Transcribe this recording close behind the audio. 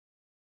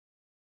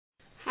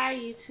Hi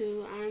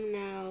YouTube, I'm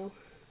now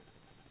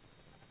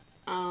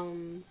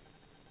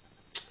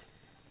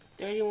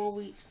 31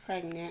 weeks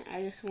pregnant.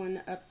 I just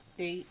want to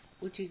update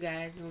with you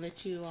guys and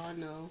let you all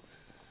know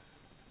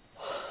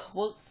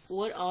what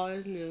all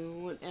is new,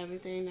 with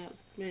everything that's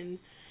been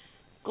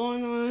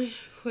going on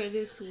for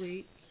this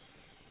week.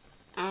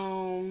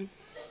 As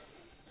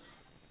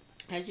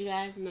you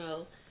guys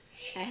know,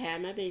 I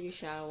had my baby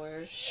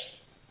shower.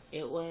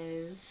 Got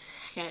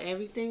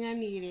everything I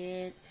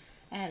needed.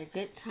 I had a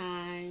good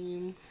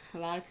time. A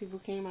lot of people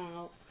came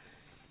out,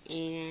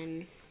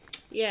 and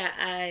yeah,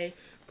 I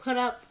put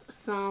up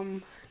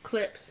some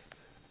clips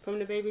from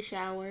the baby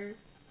shower.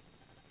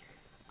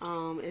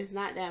 It's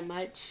not that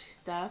much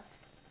stuff.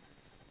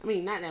 I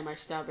mean, not that much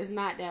stuff. It's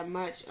not that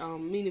much.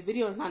 The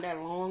video is not that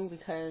long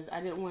because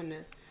I didn't want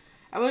to.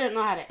 I really didn't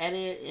know how to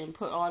edit and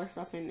put all the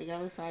stuff in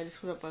together, so I just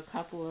put up a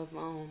couple of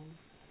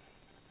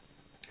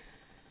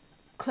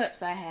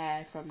clips I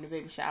had from the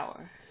baby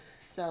shower.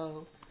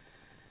 So,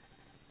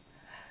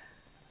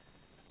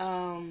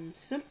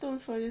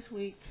 symptoms for this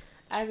week.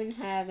 I've been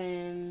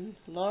having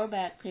lower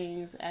back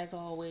pains as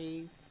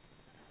always.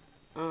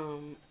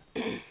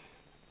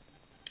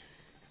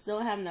 Still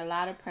having a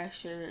lot of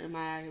pressure in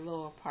my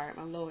lower part,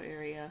 my lower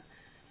area,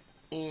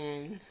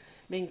 and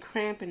been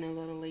cramping a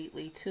little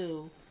lately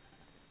too.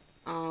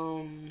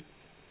 Oh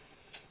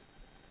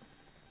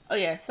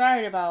yeah,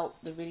 sorry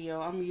about the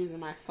video. I'm using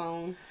my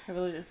phone. I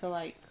really didn't feel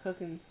like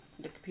hooking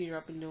the computer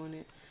up and doing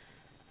it.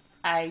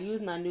 I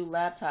used my new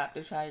laptop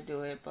to try to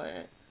do it,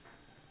 but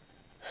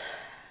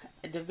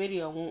the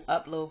video won't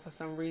upload for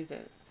some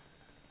reason.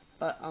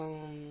 But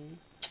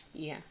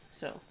yeah,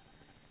 so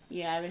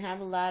yeah, I've been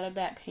having a lot of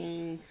back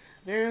pain,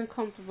 very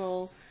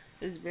uncomfortable.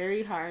 It's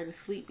very hard to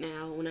sleep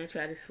now when I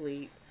try to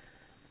sleep.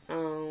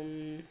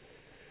 What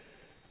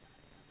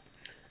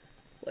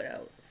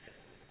else?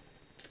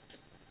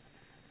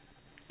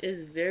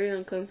 It's very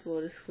uncomfortable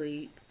to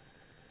sleep.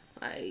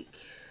 Like,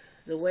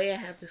 the way I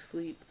have to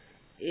sleep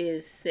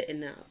is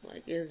sitting up.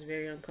 Like, it's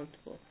very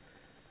uncomfortable.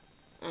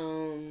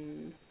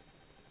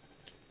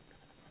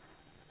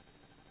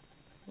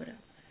 What else?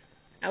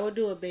 I would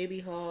do a baby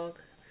hog.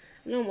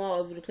 I know I'm all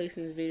over the place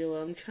in this video.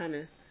 I'm trying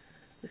to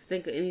just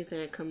think of anything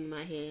that comes to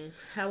my head.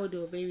 I would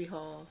do a baby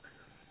hog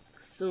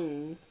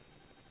soon.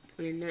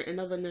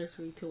 Another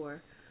nursery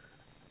tour.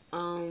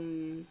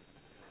 So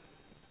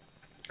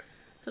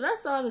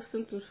that's all the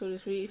symptoms for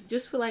this week.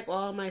 Just feel like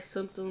all my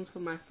symptoms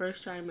from my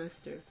first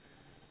trimester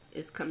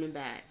is coming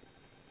back.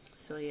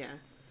 So yeah,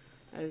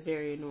 that's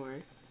very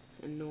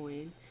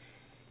annoying.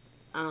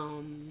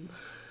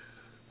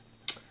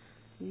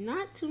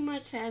 Not too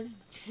much has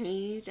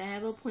changed. I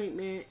have an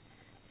appointment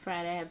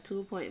Friday. I have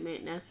 2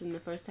 appointments. That's the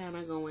first time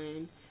I go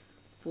in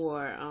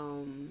for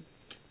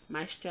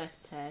my stress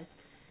test.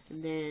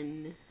 And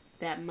then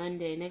that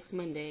Monday, next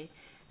Monday,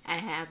 I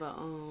have a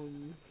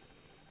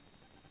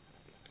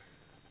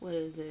what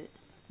is it?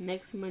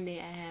 Next Monday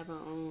I have a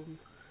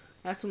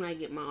that's when I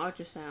get my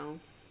ultrasound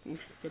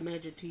to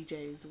measure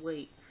TJ's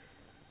weight.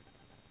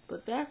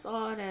 But that's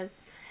all that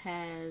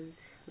has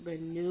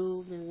been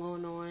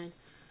going on.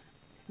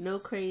 No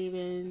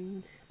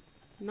cravings.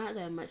 Not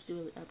that much to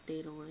really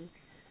update on.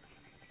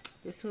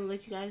 Just want to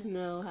let you guys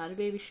know how the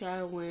baby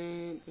shower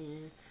went,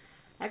 and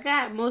I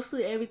got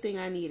mostly everything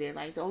I needed.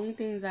 Like, the only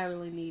things I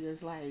really need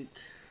is like,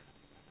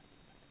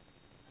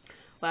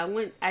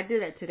 well, I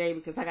did that today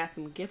because I got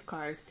some gift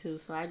cards too,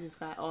 so I just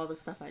got all the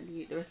stuff I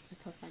need, the rest of the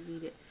stuff I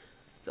needed.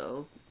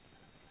 So,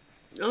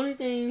 the only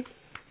thing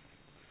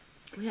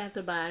we have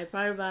to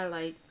probably buy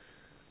like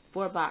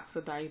 4 boxes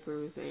of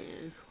diapers,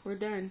 and we're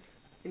done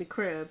in the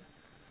crib.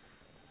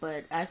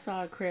 But I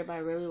saw a crib I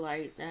really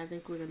liked, and I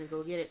think we're gonna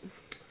go get it.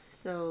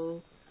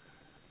 So,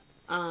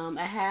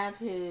 I have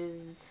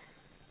his,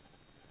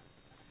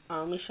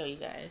 let me show you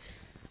guys.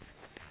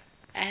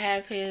 I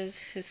have his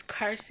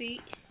car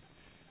seat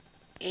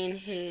and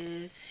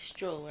his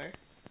stroller.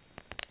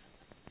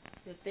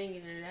 The thing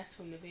in there, that's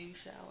from the baby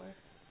shower.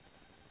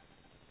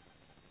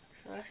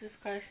 So that's his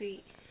car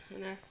seat,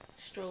 and that's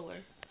the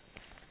stroller.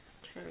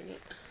 Turn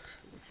it so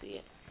you can see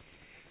it.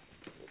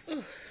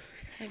 Ooh,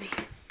 it's heavy.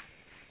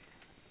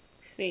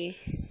 See?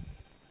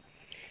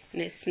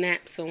 And it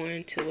snaps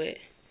onto it.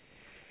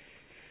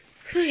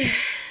 And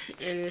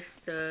it's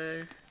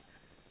the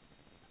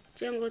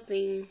jungle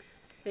theme,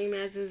 same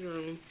as his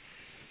room.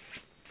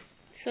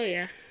 So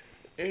yeah,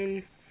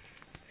 and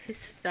his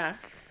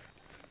stuff.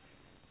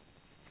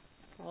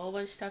 A whole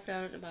bunch of stuff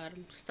down at the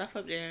bottom, stuff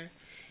up there,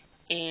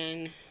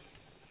 and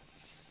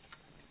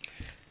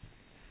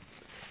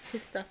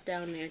his stuff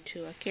down there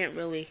too. I can't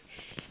really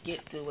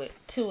get to it,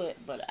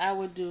 but I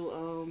would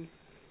do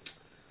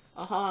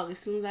a haul as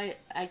soon as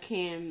I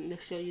can to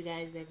show you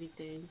guys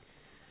everything.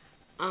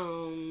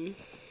 Oh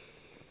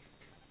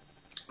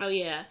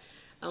yeah,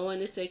 I want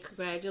to say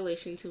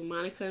congratulations to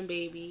Monica and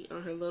Baby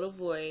on her little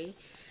boy.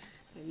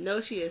 I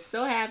know she is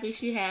so happy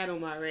she had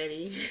him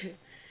already.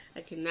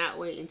 I cannot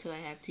wait until I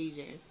have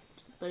TJ.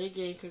 But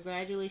again,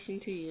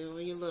 congratulations to you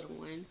and your little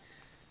one.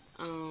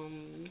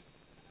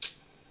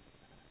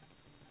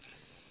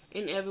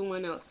 and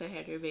everyone else that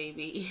had their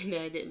baby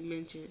that I didn't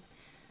mention.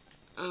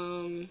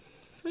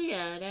 So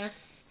yeah,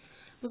 that's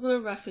a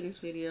little rough in this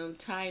video. I'm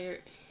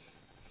tired,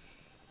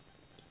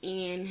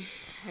 and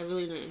I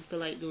really didn't feel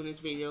like doing this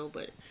video,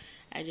 but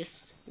I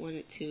just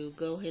wanted to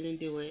go ahead and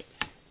do it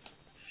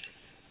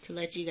to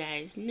let you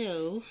guys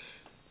know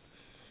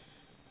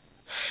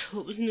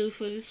what was new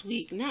for this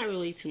week. Not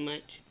really too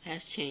much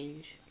has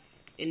changed.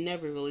 It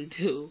never really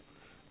do.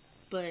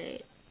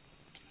 But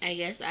I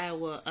guess I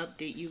will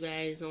update you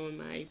guys on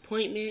my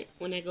appointment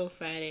when I go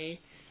Friday.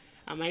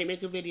 I might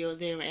make a video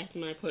then after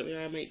my appointment,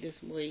 or I might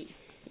just wait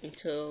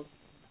until,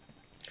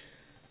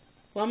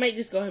 well, I might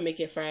just go ahead and make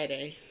it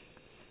Friday.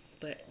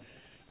 But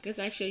I guess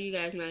I show you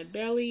guys my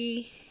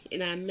belly,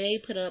 and I may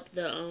put up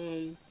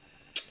the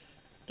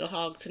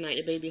hog tonight,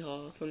 the baby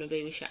hog from the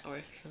baby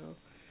shower. So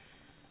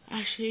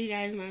I'll show you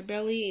guys my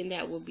belly, and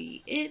that will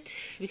be it,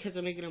 because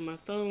I'm making it on my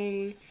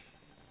phone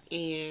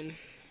and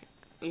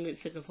I'm getting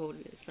sick of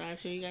holding it. So I'll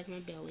show you guys my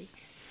belly.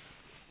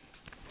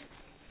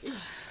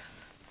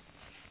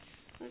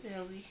 My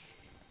belly.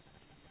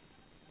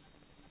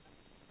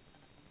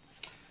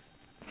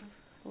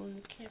 Hold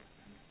the camera.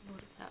 Hold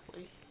it that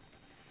way.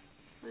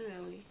 My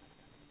belly.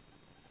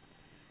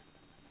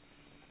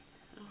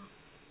 Oh.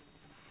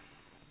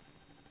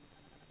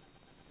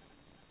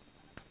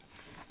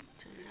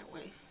 Turn that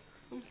way.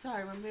 I'm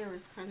sorry, my mirror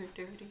is kind of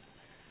dirty.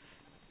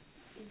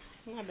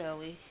 It's my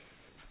belly.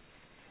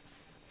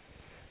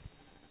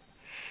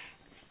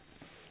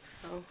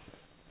 Oh.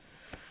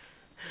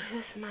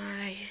 This is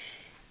my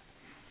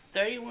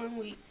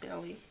 31-week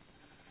belly.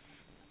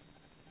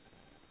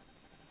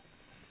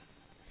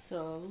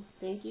 So,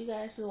 thank you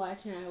guys for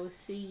watching. I will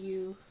see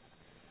you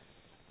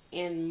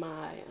in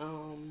my,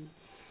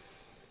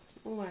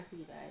 what will I see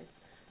you guys?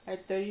 Our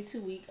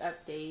 32-week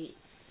update.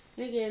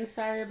 And again,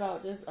 sorry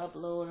about this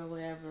upload or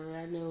whatever.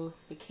 I know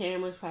the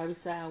camera's probably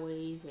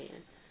sideways,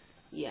 and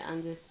yeah,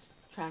 I'm just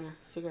trying to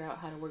figure out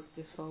how to work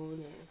this phone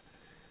and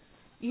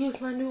use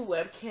my new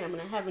webcam.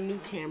 And I have a new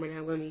camera that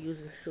I'm going to be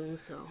using soon,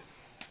 so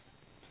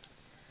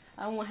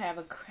I won't have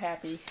a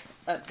crappy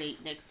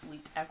update next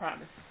week, I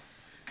promise.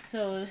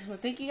 So, well,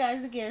 thank you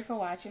guys again for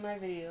watching my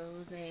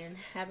videos, and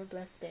have a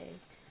blessed day.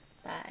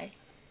 Bye.